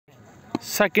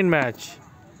Second match.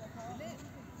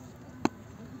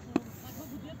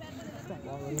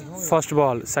 First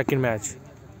ball, second match.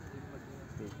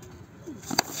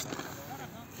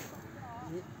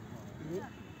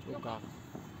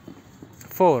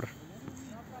 Four.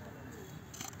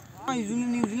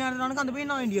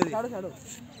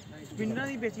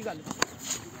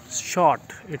 Shot.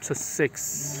 It's a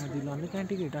six.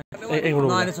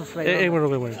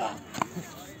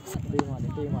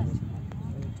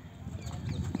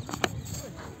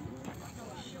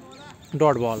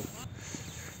 Dot ball.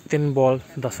 Thin ball,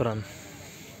 10 run.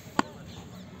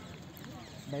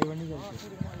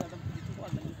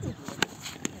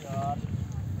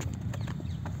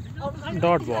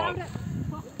 Dot ball.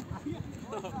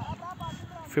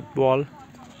 Fifth ball.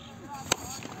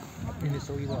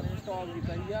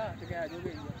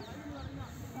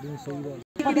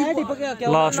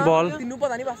 Last ball.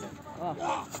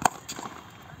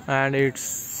 And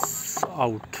it's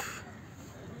out.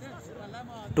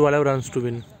 12 runs to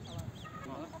win.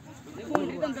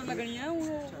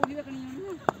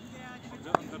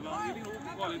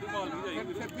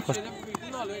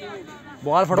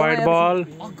 White ball.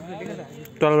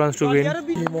 12 runs to win.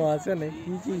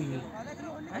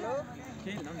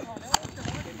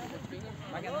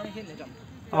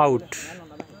 Out.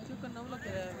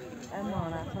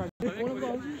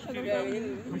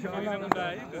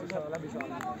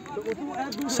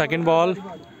 Second ball.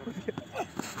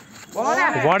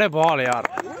 What a ball, yaar.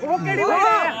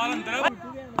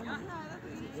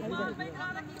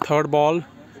 Third ball.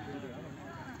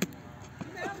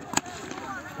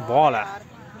 Ball hai.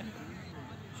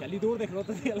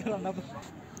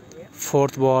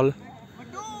 Fourth ball.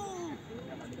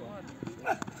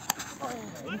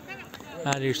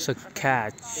 And it's a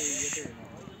catch.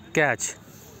 Catch.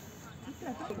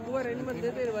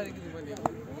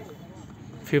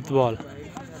 Fifth ball.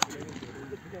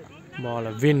 Ball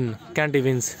win. Kenty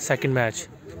wins second match.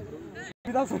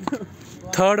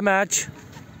 Third match.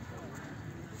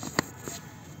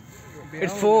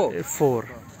 It's four. Four.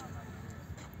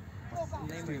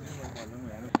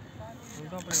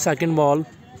 Second ball.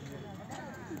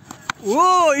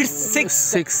 Oh, it's six.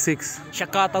 Six.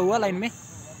 छक्का आता हुआ line में.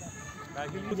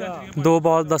 2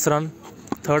 balls 10 run.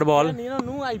 Third ball.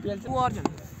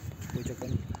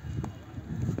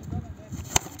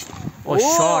 Oh,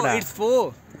 shot है. It's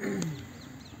four.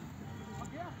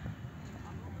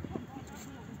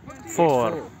 4.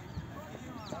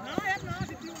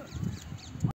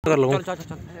 कर लूँ.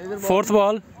 Fourth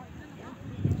ball.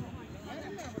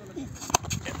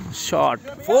 Shot.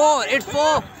 Four. It's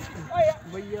four.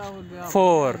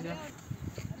 4.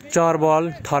 4 ball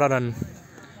 18 run.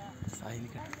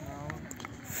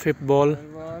 Fifth ball.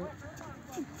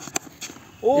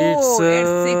 Oh, it's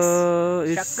six.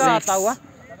 It's छक्का आता हुआ.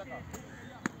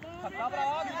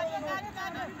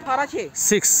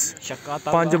 6. छक्का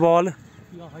आता 5 ball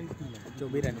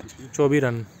 24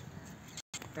 run.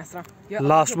 हुआ.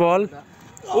 Last ball.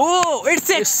 Oh, it's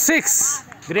six. 6.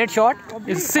 Great shot.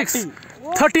 It's 6.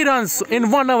 30 runs in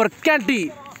 1 hour.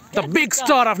 Kenty, the big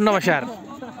star of Navashar.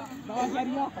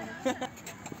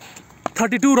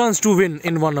 32 runs to win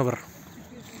in 1 hour.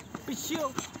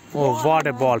 Oh, what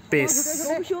a ball. Pace.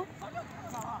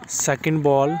 Second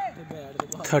ball.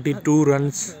 32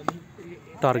 runs.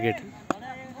 Target.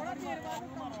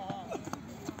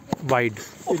 Wide.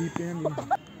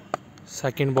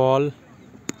 Second ball.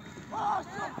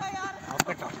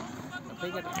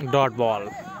 Dot ball.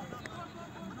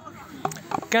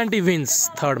 Kenty wins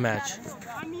third match.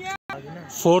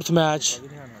 Fourth match.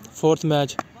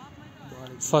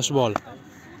 First ball.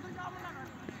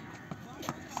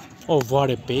 Oh,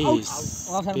 what a pace.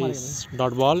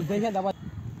 Dot ball.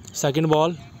 Second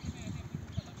ball.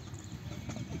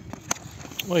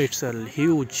 Oh, it's a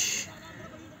huge.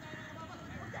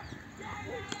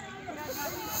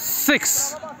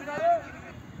 6.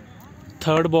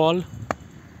 Third ball.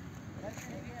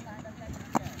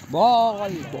 Ball.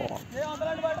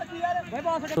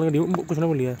 कुछ ना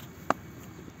बोलिए.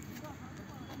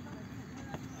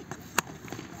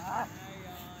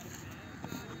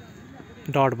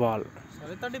 Dot ball.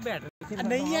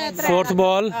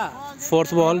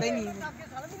 Fourth ball.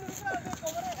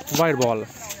 Wide ball.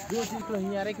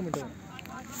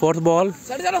 Fourth ball.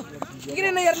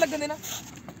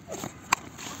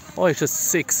 Oh, it's a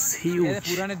 6. Huge.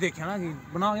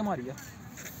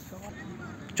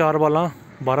 4 balls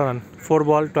 12 run. 4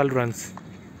 balls 12 runs.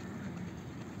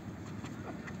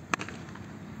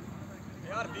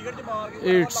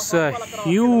 It's a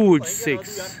huge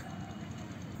 6.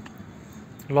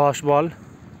 Last ball.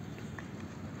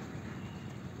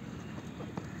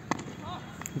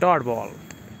 Dot ball.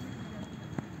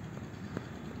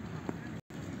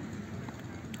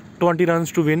 20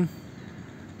 runs to win.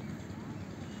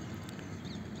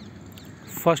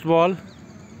 First ball,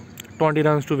 20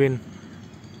 runs to win.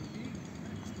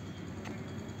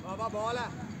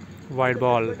 Wide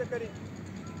ball.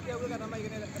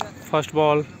 First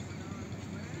ball,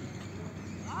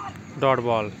 dot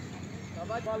ball.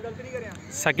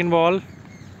 Second ball,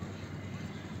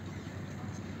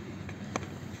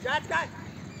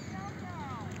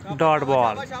 dot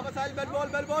ball.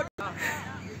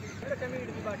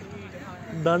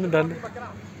 Done.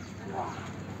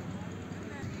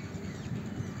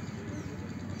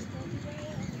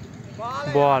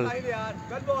 Ball.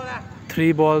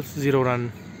 3 balls, 0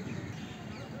 run.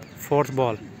 Fourth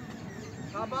ball.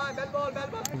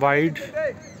 Wide.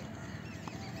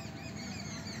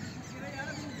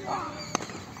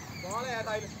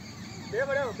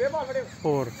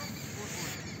 Four.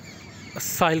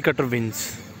 Sahil cutter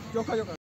wins.